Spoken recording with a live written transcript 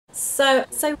So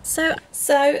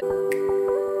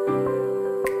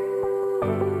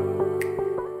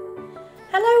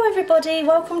hello everybody,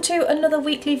 welcome to another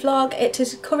weekly vlog. It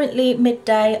is currently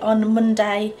midday on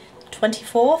Monday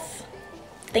 24th,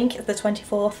 I think it's the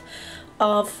 24th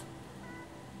of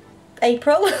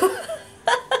April.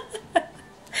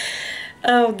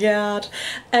 Oh god.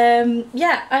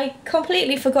 Yeah, I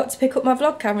completely forgot to pick up my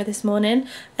vlog camera this morning.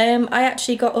 I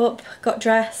actually got up, got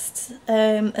dressed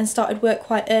and started work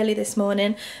quite early this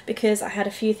morning because I had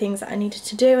a few things that I needed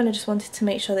to do and I just wanted to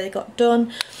make sure they got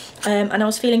done, and I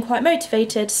was feeling quite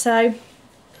motivated. So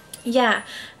yeah,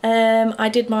 I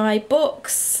did my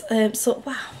books,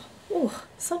 wow, ooh,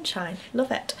 sunshine,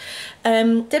 love it.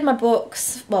 Did my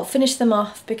books, well, finished them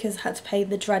off because I had to pay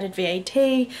the dreaded VAT,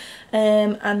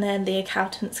 and then the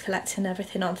accountant's collecting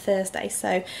everything on Thursday,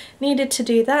 so needed to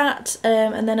do that,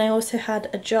 and then I also had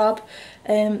a job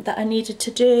that I needed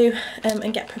to do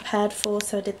and get prepared for,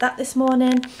 so I did that this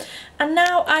morning. And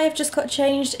now I have just got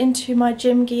changed into my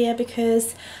gym gear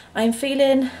because I'm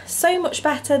feeling so much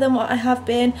better than what I have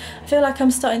been. I feel like I'm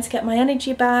starting to get my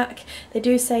energy back. They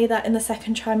do say that in the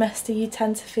second trimester you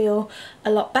tend to feel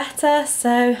a lot better,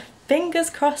 so fingers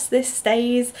crossed this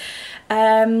stays.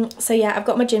 So yeah, I've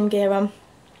got my gym gear on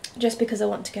just because I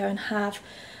want to go and have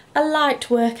a light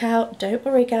workout. Don't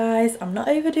worry guys, I'm not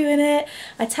overdoing it.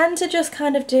 I tend to just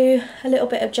kind of do a little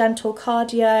bit of gentle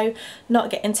cardio, not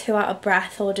getting too out of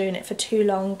breath or doing it for too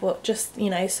long, but just, you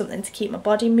know, something to keep my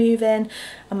body moving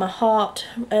and my heart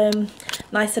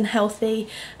nice and healthy.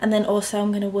 And then also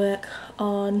I'm going to work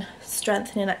on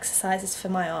strengthening exercises for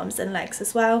my arms and legs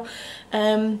as well,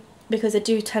 because I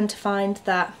do tend to find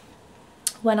that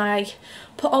when I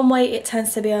put on weight it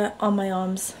tends to be on my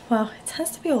arms. Well, it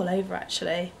tends to be all over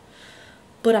actually,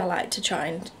 but I like to try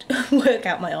and work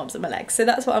out my arms and my legs, so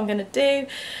that's what I'm going to do.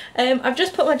 I've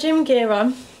just put my gym gear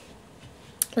on.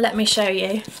 Let me show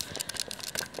you.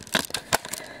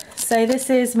 So this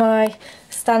is my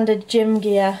standard gym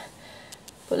gear,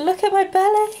 but look at my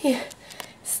belly.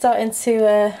 It's starting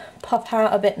to pop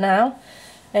out a bit now,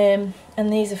 and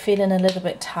these are feeling a little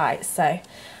bit tight, so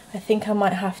I think I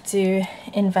might have to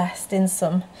invest in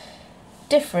some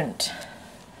different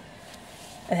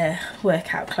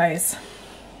workout clothes.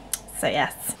 So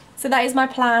yes, so that is my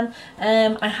plan.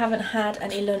 I haven't had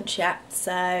any lunch yet,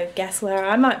 so guess where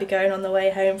I might be going on the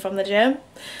way home from the gym?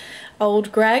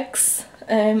 Old Greg's,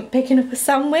 picking up a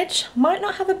sandwich. Might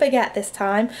not have a baguette this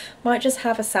time, might just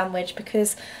have a sandwich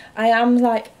because I am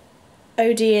like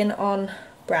ODing on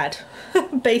bread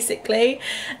basically,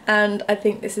 and I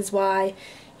think this is why,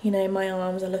 you know, my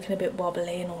arms are looking a bit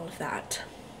wobbly and all of that.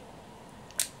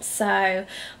 So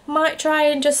might try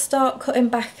and just start cutting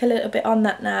back a little bit on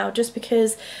that now, just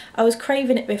because I was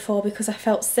craving it before because I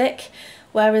felt sick,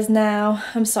 whereas now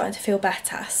I'm starting to feel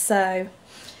better. So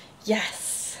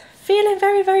yes, feeling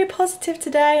very, very positive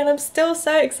today, and I'm still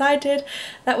so excited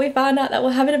that we found out that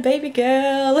we're having a baby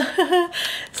girl.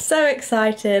 So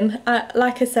exciting.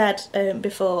 Like I said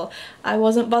before, I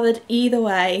wasn't bothered either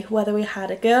way whether we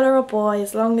had a girl or a boy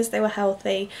as long as they were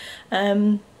healthy,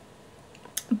 but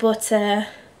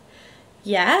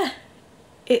yeah,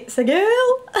 it's a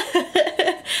girl.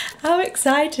 How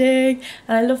exciting.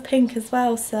 And I love pink as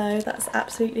well, so that's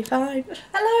absolutely fine.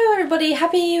 Hello everybody,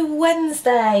 happy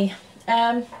Wednesday.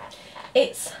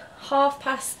 It's just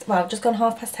gone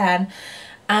 10:30,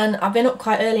 and I've been up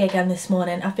quite early again this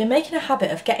morning. I've been making a habit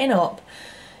of getting up,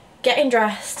 getting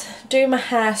dressed, doing my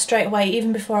hair straight away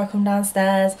even before I come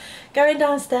downstairs, going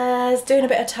downstairs, doing a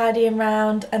bit of tidying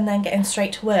round, and then getting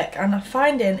straight to work, and I'm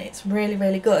finding it's really,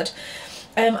 really good.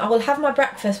 I will have my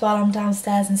breakfast while I'm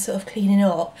downstairs and sort of cleaning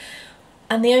up,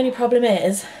 and the only problem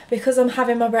is, because I'm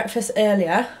having my breakfast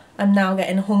earlier, I'm now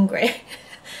getting hungry.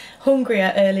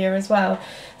 Hungrier earlier as well.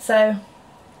 So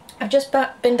I've just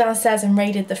been downstairs and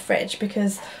raided the fridge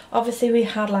because obviously we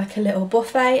had like a little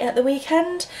buffet at the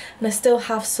weekend, and I still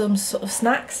have some sort of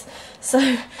snacks,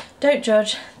 so don't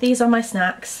judge, these are my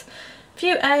snacks. A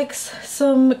few eggs,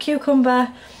 some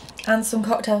cucumber and some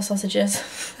cocktail sausages.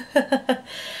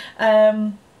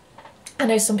 I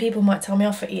know some people might tell me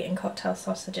off for eating cocktail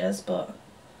sausages, but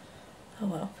oh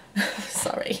well.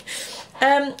 Sorry.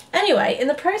 Anyway, in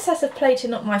the process of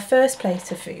plating up my first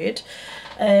plate of food,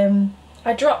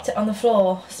 I dropped it on the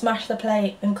floor, smashed the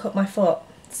plate and cut my foot,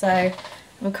 so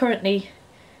I'm currently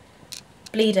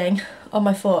bleeding on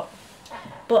my foot.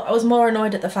 But I was more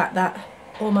annoyed at the fact that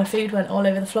all my food went all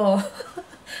over the floor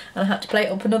and I had to plate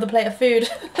up another plate of food.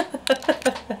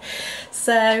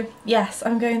 So yes,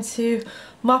 I'm going to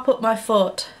mop up my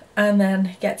foot and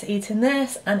then get to eating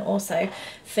this, and also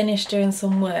finish doing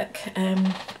some work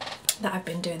that I've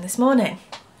been doing this morning.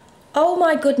 Oh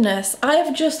my goodness, I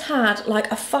have just had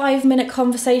like a 5-minute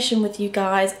conversation with you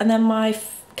guys and then my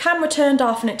camera turned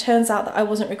off and it turns out that I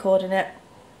wasn't recording it.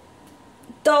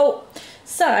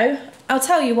 So, I'll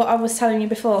tell you what I was telling you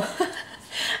before.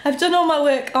 I've done all my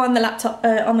work on the laptop,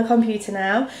 on the computer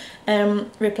now,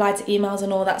 replied to emails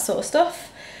and all that sort of stuff.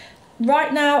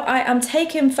 Right now I am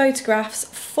taking photographs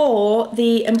for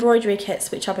the embroidery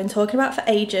kits, which I've been talking about for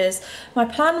ages. My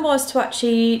plan was to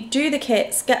actually do the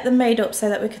kits, get them made up so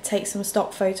that we could take some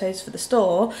stock photos for the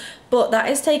store, but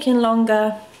that is taking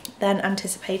longer than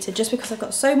anticipated just because I've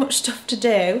got so much stuff to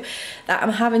do that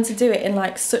I'm having to do it in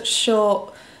like such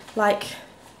short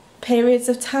periods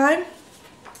of time.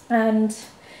 And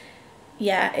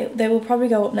yeah, they will probably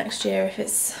go up next year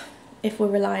if we're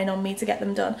relying on me to get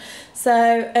them done.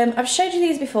 So I've showed you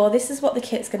these before. This is what the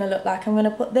kit's going to look like. I'm going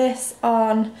to put this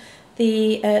on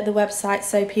the website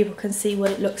so people can see what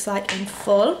it looks like in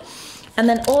full. And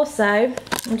then also,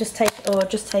 I'm just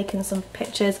taking some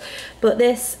pictures, but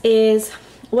this is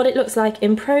what it looks like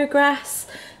in progress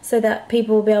so that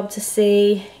people will be able to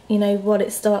see, you know, what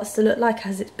it starts to look like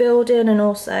as it's building, and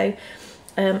also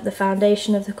the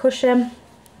foundation of the cushion.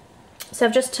 So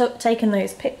I've just taken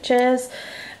those pictures.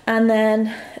 And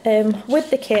then with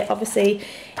the kit, obviously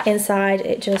inside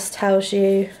it just tells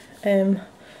you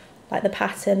like the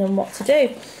pattern and what to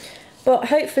do. But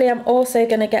hopefully I'm also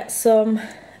going to get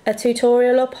a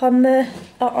tutorial up on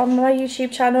my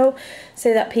YouTube channel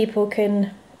so that people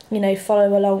can, you know,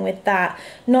 follow along with that.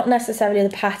 Not necessarily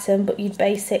the pattern, but your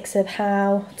basics of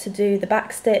how to do the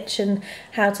back stitch and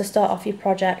how to start off your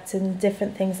project and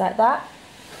different things like that.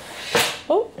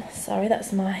 Oh, sorry,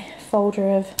 that's my folder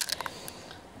of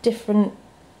different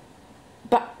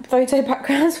photo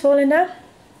backgrounds falling down.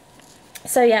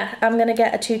 So yeah, I'm going to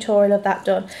get a tutorial of that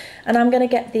done and I'm going to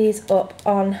get these up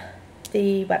on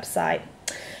the website.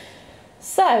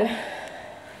 So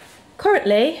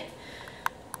currently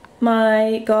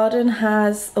my garden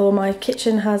has, or my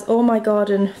kitchen has, all my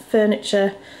garden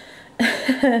furniture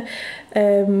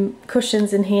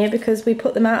cushions in here because we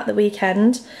put them out the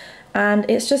weekend. And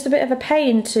it's just a bit of a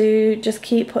pain to just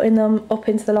keep putting them up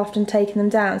into the loft and taking them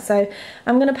down. So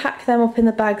I'm going to pack them up in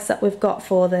the bags that we've got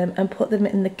for them and put them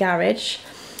in the garage.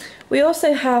 We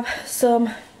also have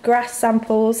some grass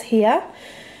samples here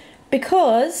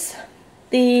because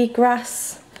the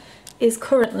grass is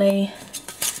currently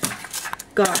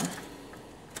gone.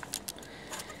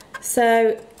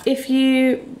 So if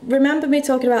you remember me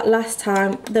talking about last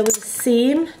time, there was a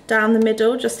seam down the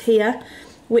middle just here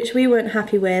which we weren't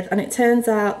happy with, and it turns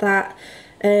out that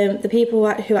the people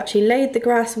who actually laid the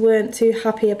grass weren't too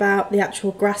happy about the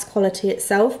actual grass quality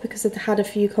itself because they had a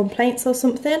few complaints or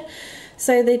something.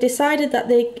 So they decided that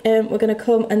they were going to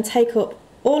come and take up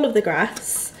all of the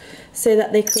grass so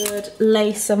that they could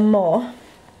lay some more.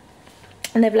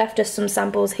 And they've left us some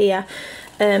samples here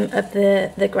of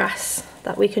the grass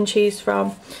that we can choose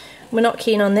from. We're not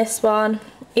keen on this one,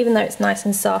 even though it's nice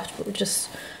and soft, but we're just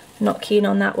not keen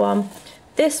on that one.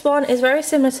 This one is very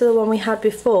similar to the one we had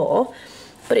before,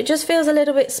 but it just feels a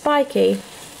little bit spiky.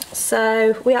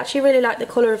 So we actually really like the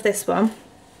colour of this one.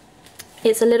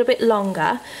 It's a little bit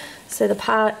longer, so the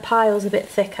pile's a bit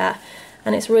thicker,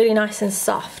 and it's really nice and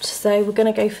soft. So we're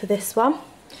going to go for this one.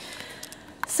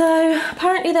 So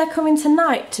apparently they're coming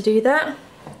tonight to do that.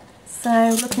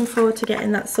 So looking forward to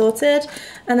getting that sorted.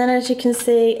 And then as you can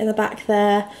see in the back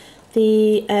there,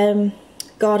 the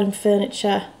garden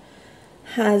furniture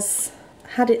has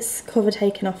had its cover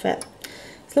taken off it.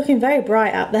 It's looking very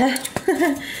bright out there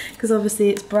because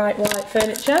obviously it's bright white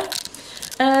furniture.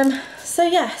 So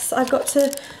yes, I've got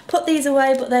to put these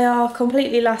away, but they are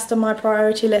completely last on my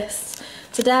priority list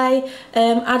today.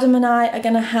 Adam and I are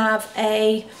going to have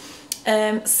a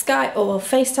Skype or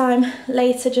FaceTime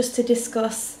later just to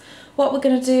discuss what we're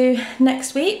going to do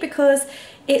next week because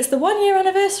it's the 1-year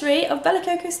anniversary of Bella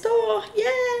Coco Store.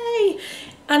 Yay!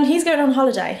 And he's going on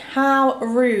holiday. How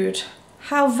rude.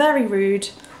 How very rude.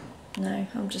 No,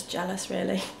 I'm just jealous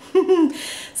really.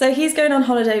 So he's going on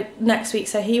holiday next week,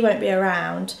 so he won't be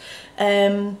around.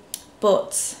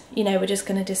 But, you know, we're just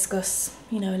going to discuss,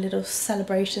 you know, little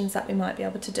celebrations that we might be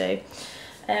able to do.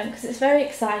 Because it's very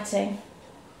exciting.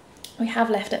 We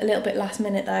have left it a little bit last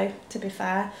minute though, to be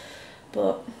fair.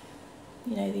 But,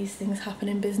 you know, these things happen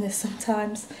in business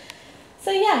sometimes.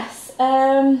 So yes,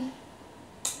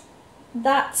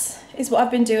 that is what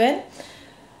I've been doing.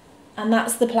 And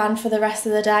that's the plan for the rest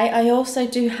of the day. I also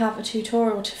do have a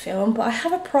tutorial to film, but I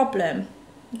have a problem,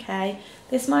 okay?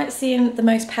 This might seem the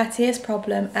most pettiest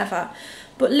problem ever,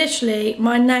 but literally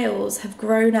my nails have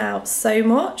grown out so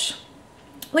much,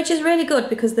 which is really good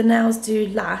because the nails do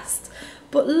last,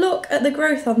 but look at the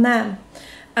growth on them.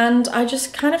 and I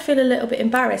just kind of feel a little bit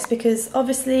embarrassed because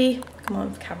obviously, come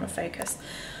on camera focus,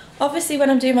 obviously when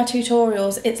I'm doing my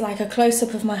tutorials it's like a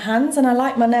close-up of my hands, and I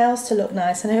like my nails to look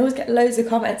nice, and I always get loads of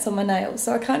comments on my nails,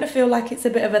 so I kind of feel like it's a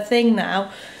bit of a thing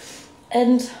now,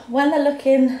 and when they're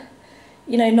looking,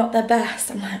 you know, not their best,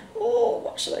 I'm like, oh,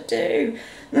 what should I do?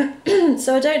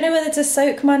 So I don't know whether to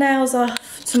soak my nails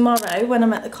off tomorrow when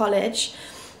I'm at the college,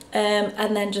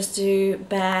 and then just do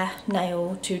bare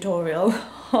nail tutorial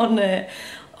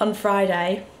on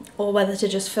Friday, or whether to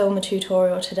just film a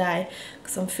tutorial today,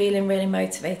 because I'm feeling really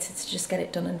motivated to just get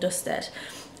it done and dusted.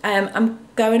 I'm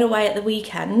going away at the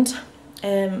weekend,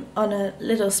 on a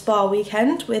little spa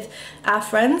weekend with our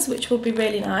friends, which will be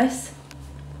really nice.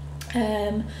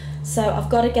 So I've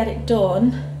got to get it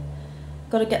done,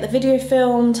 got to get the video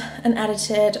filmed and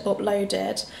edited,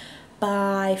 uploaded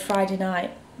by Friday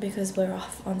night, because we're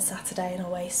off on Saturday and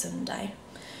away Sunday.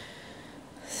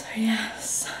 So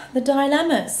yes, the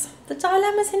dilemmas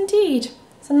indeed.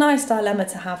 It's a nice dilemma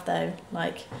to have though,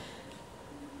 like,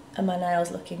 are my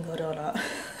nails looking good or not?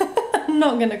 I'm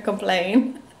not gonna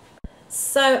complain.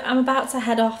 So I'm about to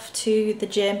head off to the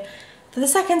gym for the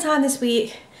second time this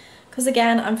week, because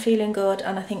again I'm feeling good,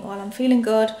 and I think while I'm feeling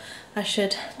good I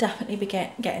should definitely be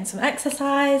getting some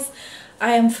exercise.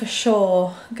 I am for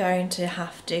sure going to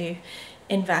have to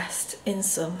invest in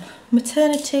some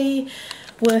maternity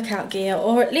workout gear,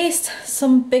 or at least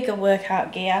some bigger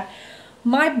workout gear.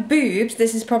 My boobs,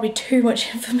 this is probably too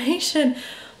much information,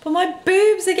 but my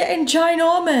boobs are getting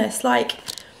ginormous, like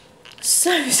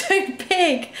so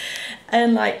big,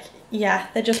 and like, yeah,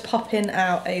 they're just popping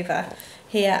out over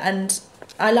here, and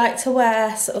I like to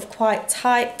wear sort of quite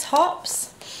tight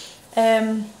tops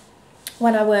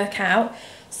when I work out.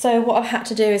 So what I've had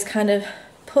to do is kind of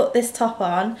put this top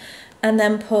on and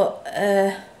then put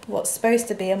what's supposed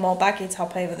to be a more baggy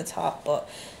top over the top, but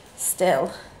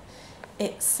still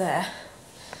it's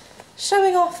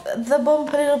showing off the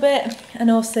bump a little bit,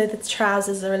 and also the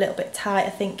trousers are a little bit tight.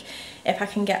 I think if I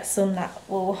can get some that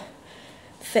will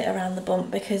fit around the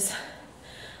bump, because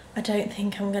I don't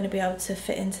think I'm going to be able to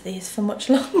fit into these for much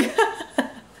longer.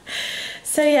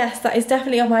 So yes, that is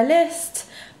definitely on my list.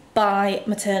 Buy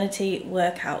maternity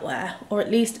workout wear, or at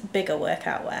least bigger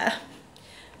workout wear.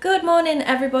 Good morning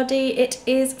everybody, it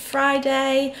is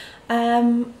Friday.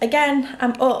 Again,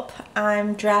 I'm up,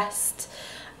 I'm dressed,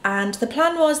 and the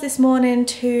plan was this morning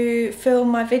to film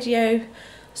my video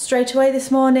straight away this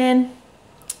morning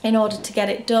in order to get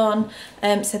it done,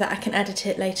 so that I can edit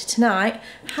it later tonight.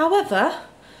 However,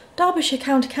 Derbyshire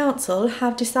County Council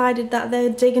have decided that they're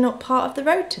digging up part of the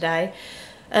road today,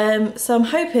 so I'm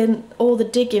hoping all the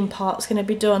digging part's going to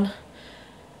be done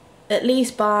at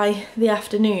least by the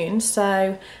afternoon,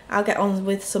 so I'll get on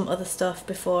with some other stuff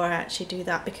before I actually do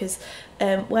that, because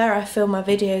where I film my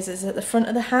videos is at the front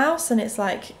of the house, and it's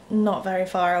like not very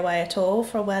far away at all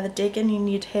from where they're digging,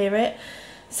 and you'd hear it,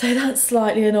 so that's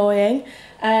slightly annoying.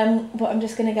 But I'm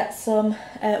just going to get some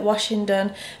washing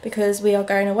done, because we are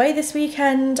going away this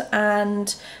weekend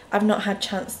and I've not had a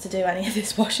chance to do any of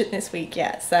this washing this week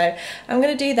yet, so I'm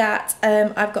going to do that.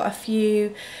 I've got a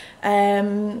few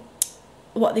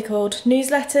what they called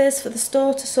newsletters for the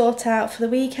store to sort out for the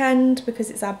weekend, because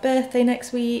it's our birthday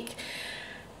next week.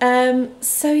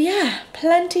 So yeah,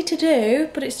 plenty to do,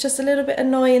 but it's just a little bit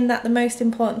annoying that the most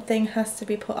important thing has to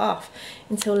be put off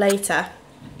until later.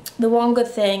 The one good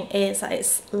thing is that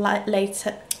it's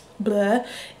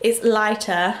it's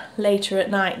lighter later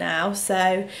at night now,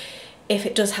 so if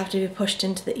it does have to be pushed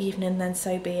into the evening, then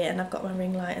so be it, and I've got my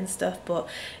ring light and stuff, but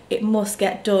it must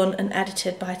get done and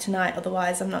edited by tonight,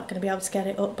 otherwise I'm not going to be able to get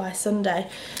it up by Sunday.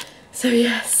 So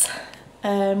yes,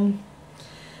 don't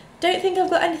think I've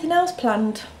got anything else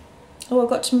planned. Oh, I've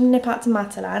got to nip out to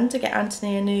Matalan to get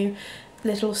Anthony a new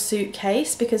little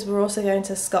suitcase, because we're also going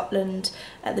to Scotland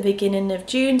at the beginning of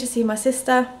June to see my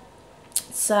sister,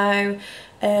 so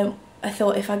I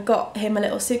thought if I got him a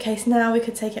little suitcase now, we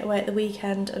could take it away at the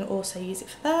weekend and also use it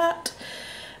for that.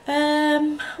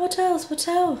 What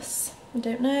else? I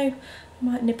don't know. I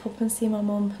might nip up and see my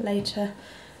mum later,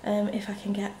 if I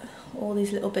can get all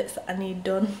these little bits that I need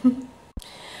done.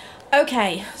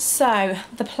 Okay, so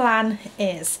the plan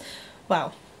is,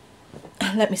 well,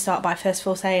 let me start by first of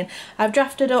all saying I've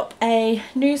drafted up a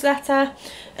newsletter,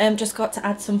 just got to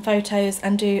add some photos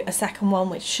and do a second one,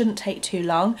 which shouldn't take too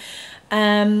long.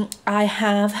 I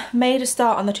have made a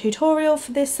start on the tutorial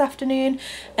for this afternoon.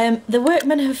 The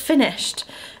workmen have finished.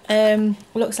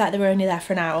 Looks like they were only there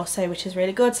for an hour or so, which is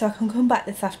really good, so I can come back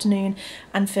this afternoon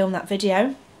and film that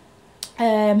video.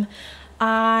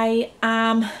 I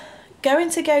am going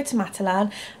to go to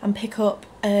Matalan and pick up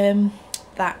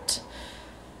that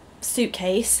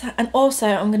suitcase, and also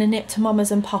I'm going to nip to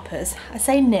Mama's and Papa's. I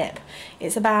say nip,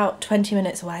 it's about 20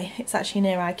 minutes away. It's actually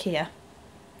near IKEA.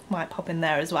 Might pop in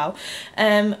there as well.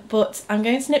 But I'm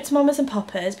going to nip to Mama's and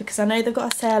Papa's because I know they've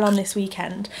got a sale on this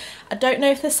weekend. I don't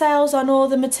know if the sale's on all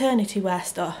the maternity wear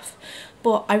stuff,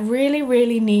 but I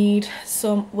really need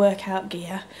some workout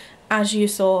gear, as you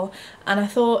saw, and I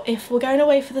thought if we're going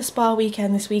away for the spa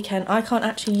weekend this weekend, I can't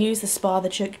actually use the spa, the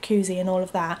jacuzzi and all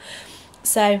of that,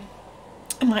 so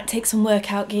I might take some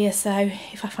workout gear. So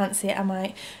if I fancy it, I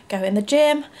might go in the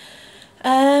gym.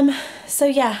 So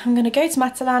yeah, I'm going to go to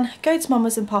Matalan, go to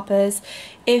Mama's and Papa's.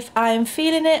 If I'm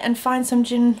feeling it and find some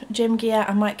gym gear,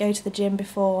 I might go to the gym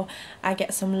before I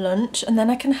get some lunch, and then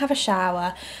I can have a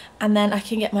shower, and then I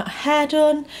can get my hair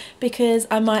done, because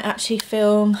I might actually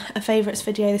film a favourites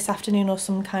video this afternoon, or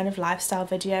some kind of lifestyle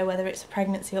video, whether it's a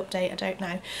pregnancy update, I don't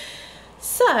know.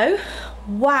 So,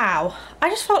 wow, I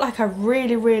just felt like I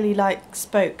really like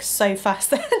spoke so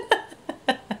fast then.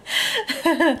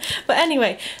 But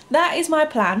anyway, that is my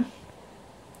plan.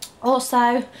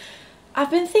 Also, I've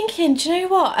been thinking, do you know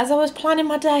what, as I was planning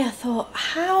my day, I thought,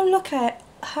 how lucky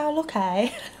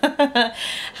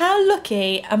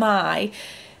am I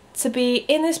to be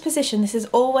in this position. This is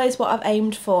always what I've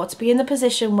aimed for, to be in the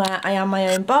position where I am my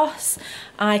own boss,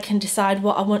 I can decide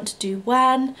what I want to do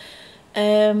when,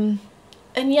 and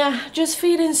yeah, just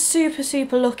feeling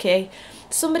super lucky.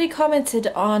 Somebody commented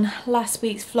on last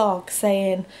week's vlog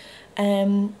saying,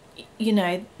 you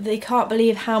know, they can't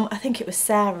believe how, I think it was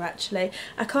Sarah actually,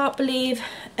 I can't believe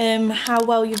how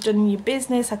well you've done in your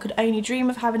business, I could only dream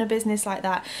of having a business like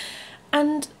that.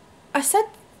 And I said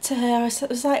to her, I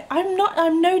was like,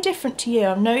 I'm no different to you,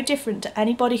 I'm no different to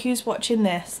anybody who's watching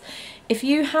this. If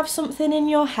you have something in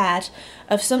your head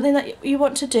of something that you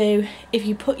want to do, if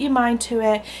you put your mind to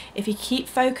it, if you keep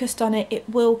focused on it, it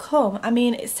will come. I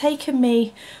mean, it's taken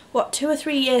me, what, 2 or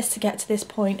 3 years to get to this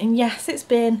point, and yes, it's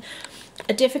been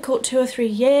a difficult 2 or 3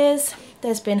 years.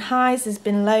 There's been highs, there's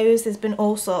been lows, there's been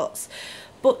all sorts,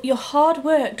 but your hard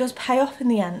work does pay off in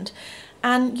the end,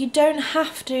 and you don't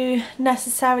have to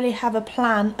necessarily have a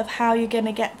plan of how you're going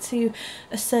to get to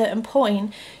a certain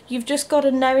point. You've just got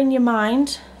to know in your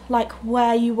mind like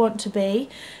where you want to be,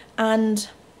 and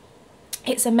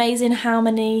it's amazing how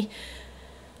many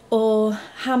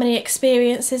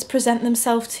experiences present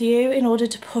themselves to you in order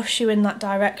to push you in that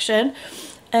direction.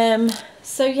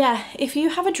 So yeah, if you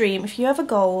have a dream, if you have a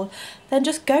goal, then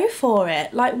just go for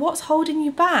it. Like, what's holding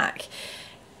you back?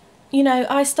 You know,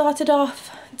 I started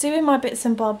off doing my bits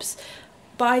and bobs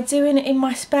by doing it in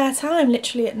my spare time,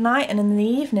 literally at night and in the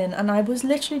evening, and I was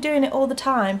literally doing it all the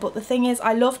time, but the thing is,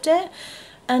 I loved it,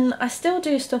 and I still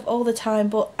do stuff all the time,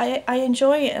 but I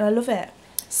enjoy it and I love it.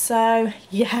 So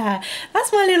yeah,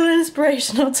 that's my little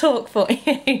inspirational talk for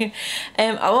you.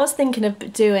 I was thinking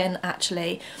of doing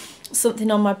actually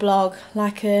something on my blog,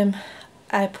 like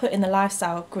I put in the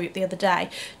lifestyle group the other day,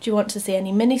 do you want to see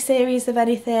any mini-series of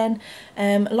anything?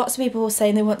 Lots of people were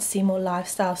saying they want to see more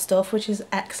lifestyle stuff, which is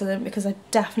excellent, because I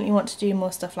definitely want to do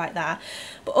more stuff like that.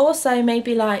 But also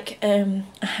maybe like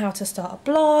how to start a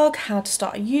blog, how to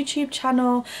start a YouTube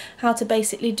channel, how to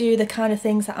basically do the kind of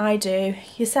things that I do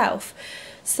yourself.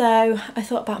 So I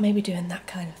thought about maybe doing that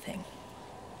kind of thing.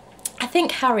 I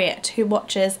think Harriet, who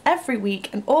watches every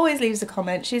week and always leaves a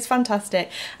comment, she's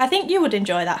fantastic. I think you would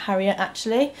enjoy that, Harriet,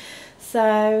 actually.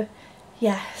 So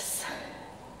yes,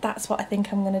 that's what I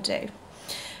think I'm going to do.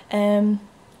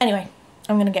 Anyway,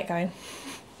 I'm going to get going.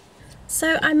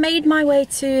 So I made my way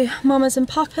to Mama's and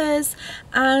Papa's,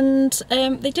 and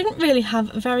they didn't really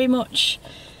have very much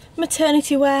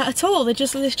maternity wear at all. They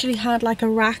just literally had like a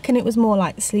rack, and it was more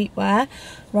like sleepwear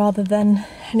rather than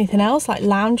anything else, like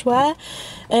loungewear.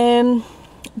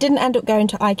 Didn't end up going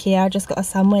to IKEA, I just got a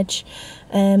sandwich,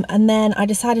 and then I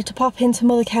decided to pop into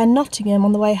Mothercare Nottingham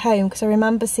on the way home, because I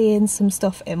remember seeing some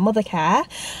stuff in Mothercare.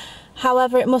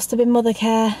 However, it must have been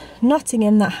Mothercare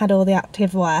Nottingham that had all the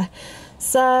active wear.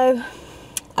 So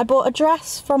I bought a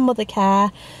dress from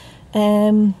Mothercare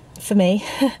for me,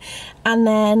 and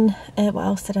then what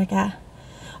else did I get?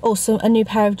 Also a new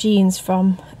pair of jeans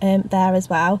from there as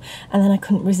well, and then I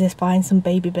couldn't resist buying some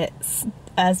baby bits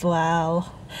as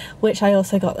well, which I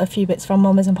also got a few bits from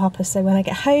Mama's and Papa's, so when I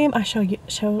get home I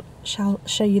shall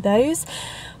show you those.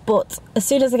 But as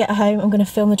soon as I get home I'm going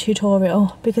to film the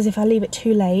tutorial, because if I leave it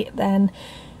too late then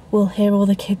we'll hear all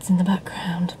the kids in the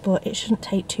background, but it shouldn't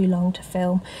take too long to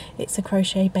film. It's a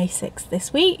crochet basics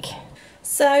this week.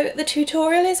 So the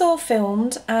tutorial is all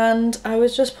filmed, and I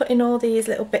was just putting all these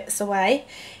little bits away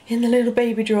in the little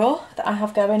baby drawer that I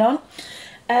have going on,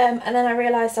 and then I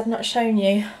realised I've not shown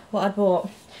you what I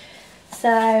bought,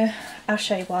 so I'll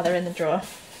show you while they're in the drawer.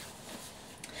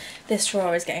 This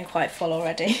drawer is getting quite full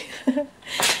already.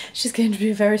 She's going to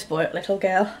be a very spoilt little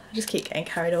girl. I just keep getting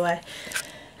carried away.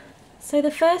 So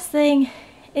the first thing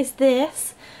is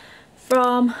this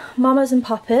from Mamas and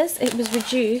Papas. It was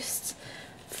reduced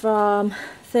from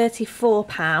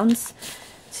 £34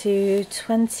 to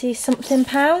 20 something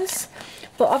pounds,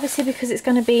 but obviously because it's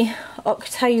going to be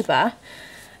October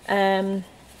and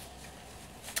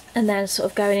then sort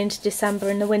of going into December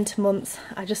in the winter months,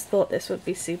 I just thought this would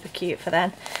be super cute for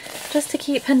them, just to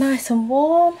keep her nice and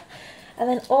warm. And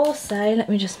then also, let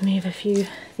me just move a few of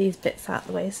these bits out of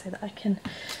the way so that I can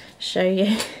show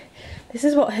you. This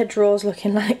is what her drawer's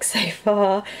looking like so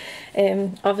far.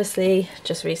 Obviously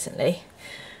just recently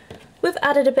we've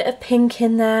added a bit of pink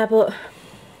in there, but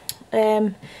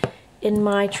in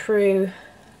my true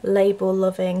label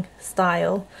loving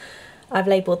style, I've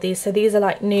labelled these. So these are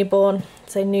like newborn,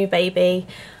 so new baby,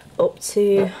 up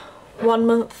to 1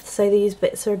 month, so these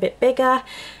bits are a bit bigger,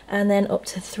 and then up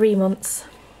to 3 months.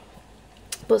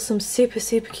 But some super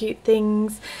cute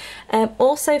things.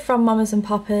 Also from Mamas and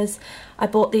Papas, I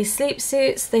bought these sleep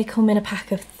suits. They come in a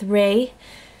pack of 3.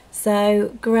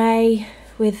 So grey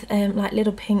with like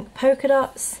little pink polka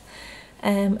dots,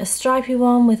 a stripy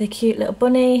one with a cute little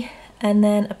bunny, and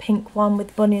then a pink one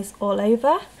with bunnies all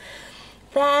over.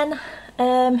 Then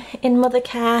in Mother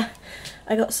Care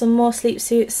I got some more sleep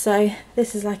suits. So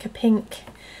this is like a pink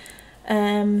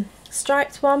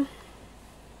striped one.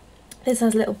 This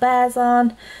has little bears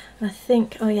on. I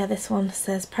think, oh yeah, this one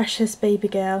says Precious Baby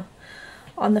Girl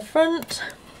on the front.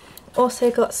 Also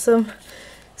got some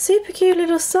super cute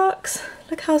little socks.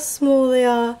 Look how small they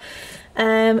are.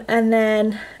 And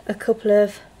then a couple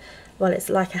of, well, it's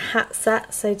like a hat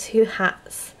set, so 2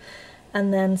 hats,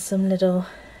 and then some little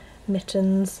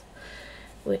mittens,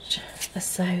 which are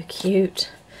so cute.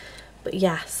 But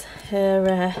yes,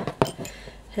 her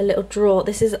little drawer.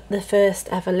 This is the first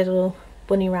ever little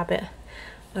bunny rabbit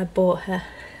I bought her,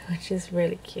 which is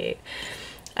really cute.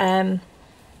 So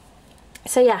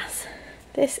yes,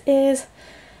 this is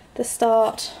the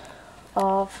start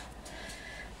of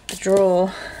the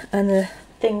drawer and the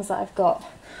things that I've got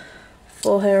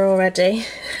for her already.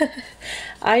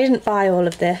 I didn't buy all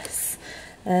of this.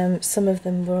 Some of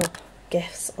them were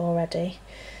gifts already.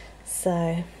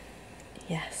 So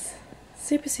yes,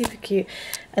 super cute.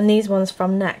 And these ones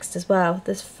from Next as well.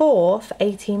 There's 4 for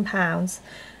 £18,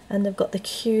 and they've got the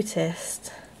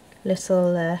cutest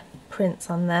little prints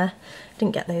on there.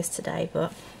 Didn't get those today,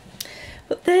 but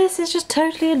this is just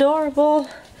totally adorable.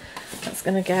 That's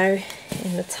gonna go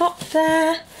in the top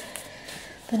there.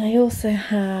 Then I also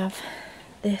have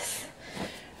this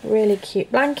really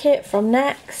cute blanket from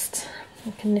Next,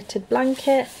 like a knitted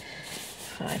blanket.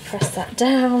 If I press that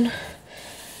down,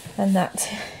 and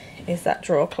that is that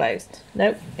drawer closed.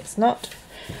 Nope, it's not.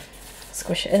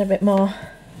 Squish it in a bit more.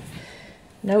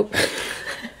 Nope.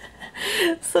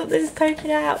 Something's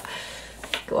poking out.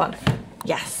 Go on.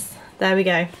 Yes, there we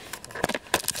go.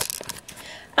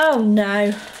 Oh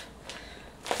no.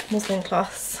 Muslin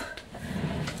cloths.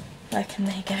 Where can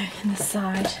they go? In the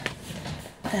side.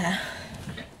 There.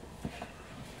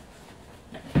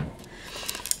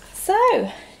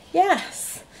 So,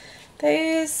 yes,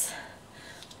 those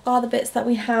are the bits that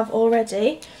we have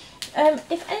already.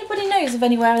 If anybody knows of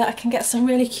anywhere that I can get some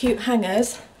really cute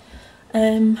hangers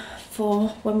for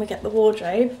when we get the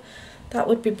wardrobe, that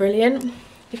would be brilliant,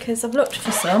 because I've looked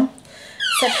for some.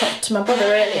 I said to my brother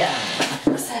earlier,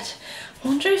 I said, I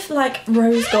wonder if like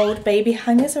rose gold baby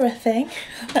hangers are a thing.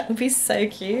 That would be so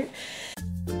cute.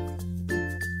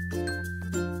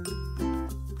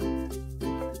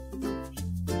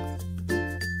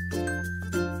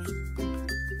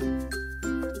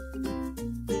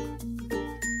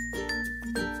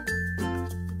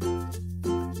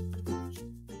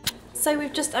 So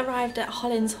we've just arrived at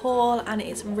Hollins Hall, and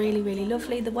it's really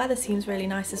lovely. The weather seems really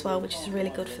nice as well, which is really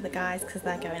good for the guys because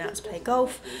they're going out to play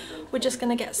golf. We're just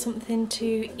going to get something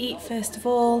to eat first of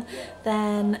all,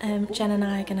 then Jen and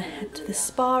I are going to head to the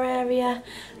spa area,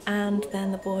 and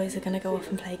then the boys are going to go off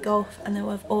and play golf, and then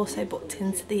we've also booked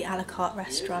into the a la carte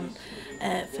restaurant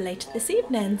for later this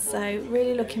evening. So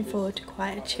really looking forward to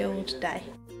quite a chilled day.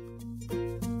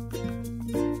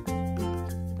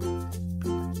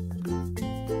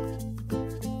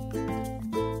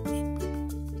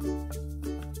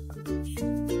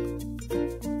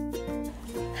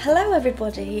 Hello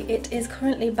everybody, it is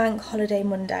currently Bank Holiday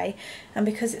Monday, and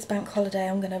because it's Bank Holiday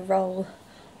I'm going to roll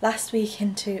last week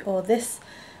into, or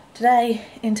today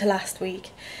into last week.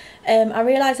 I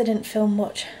realised I didn't film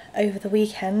much over the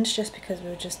weekend just because we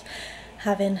were just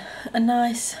having a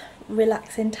nice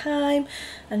relaxing time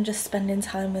and just spending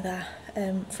time with our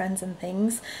friends and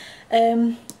things.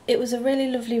 It was a really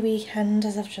lovely weekend,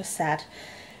 as I've just said.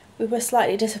 We were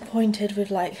slightly disappointed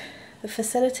with like the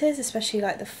facilities, especially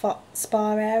like the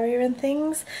spa area and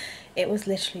things. It was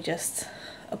literally just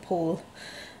a pool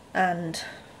and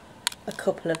a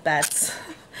couple of beds.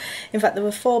 In fact, there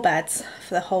were 4 beds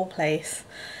for the whole place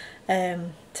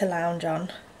to lounge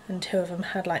on, and 2 of them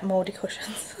had like mouldy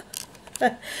cushions.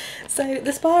 So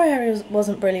the spa area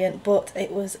wasn't brilliant, but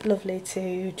it was lovely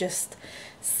to just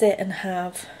sit and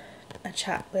have a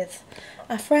chat with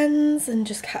our friends and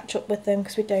just catch up with them,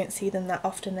 because we don't see them that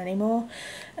often anymore.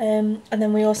 And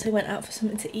then we also went out for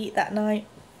something to eat that night,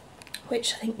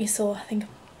 which I think you saw. I think I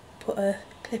put a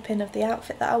clip in of the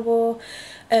outfit that I wore,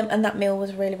 and that meal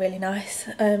was really, really nice.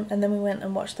 And then we went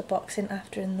and watched the boxing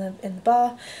after in the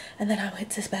bar, and then I went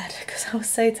to bed because I was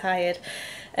so tired.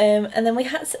 And then we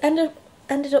had to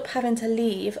ended up having to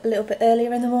leave a little bit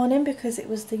earlier in the morning because it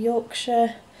was the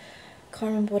Yorkshire, can't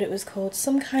remember what it was called,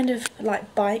 some kind of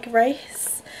like bike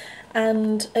race,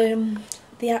 and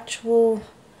the actual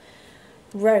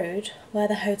road where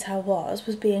the hotel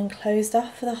was being closed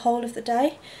off for the whole of the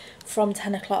day from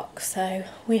 10 o'clock, so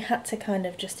we had to kind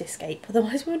of just escape,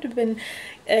 otherwise we would have been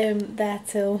there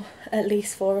till at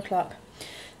least 4 o'clock.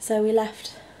 So we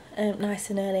left nice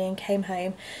and early and came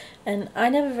home, and I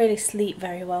never really sleep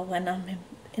very well when I'm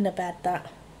in a bed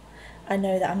that I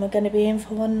know that I'm going to be in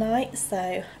for one night,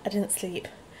 so I didn't sleep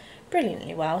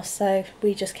brilliantly well, so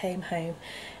we just came home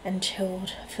and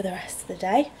chilled for the rest of the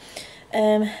day.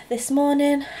 This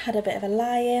morning had a bit of a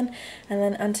lie-in, and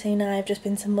then Anthony and I have just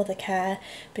been to mother care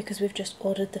because we've just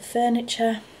ordered the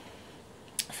furniture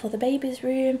for the baby's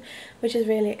room, which is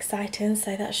really exciting,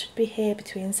 so that should be here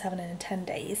between 7 and 10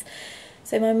 days.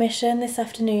 So my mission this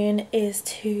afternoon is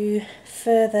to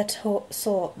further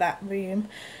sort that room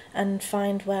and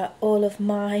find where all of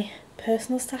my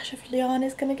personal stash of yarn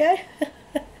is going to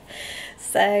go.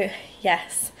 So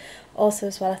yes, also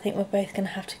as well, I think we're both going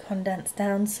to have to condense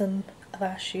down some of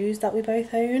our shoes that we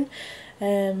both own,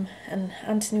 and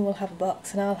Anthony will have a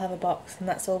box and I'll have a box, and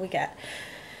that's all we get.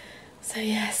 So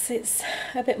yes, it's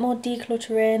a bit more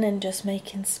decluttering and just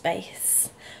making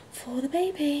space for the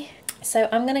baby. So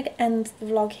I'm going to end the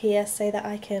vlog here so that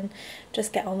I can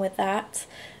just get on with that.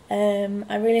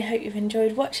 I really hope you've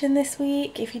enjoyed watching this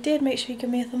week. If you did, make sure you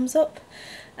give me a thumbs up.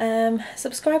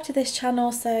 Subscribe to this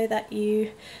channel so that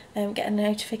you get a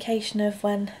notification of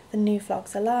when the new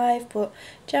vlogs are live, but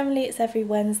generally it's every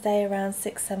Wednesday around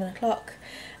 6-7 o'clock.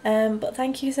 But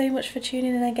thank you so much for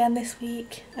tuning in again this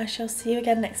week. I shall see you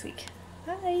again next week.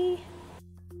 Bye!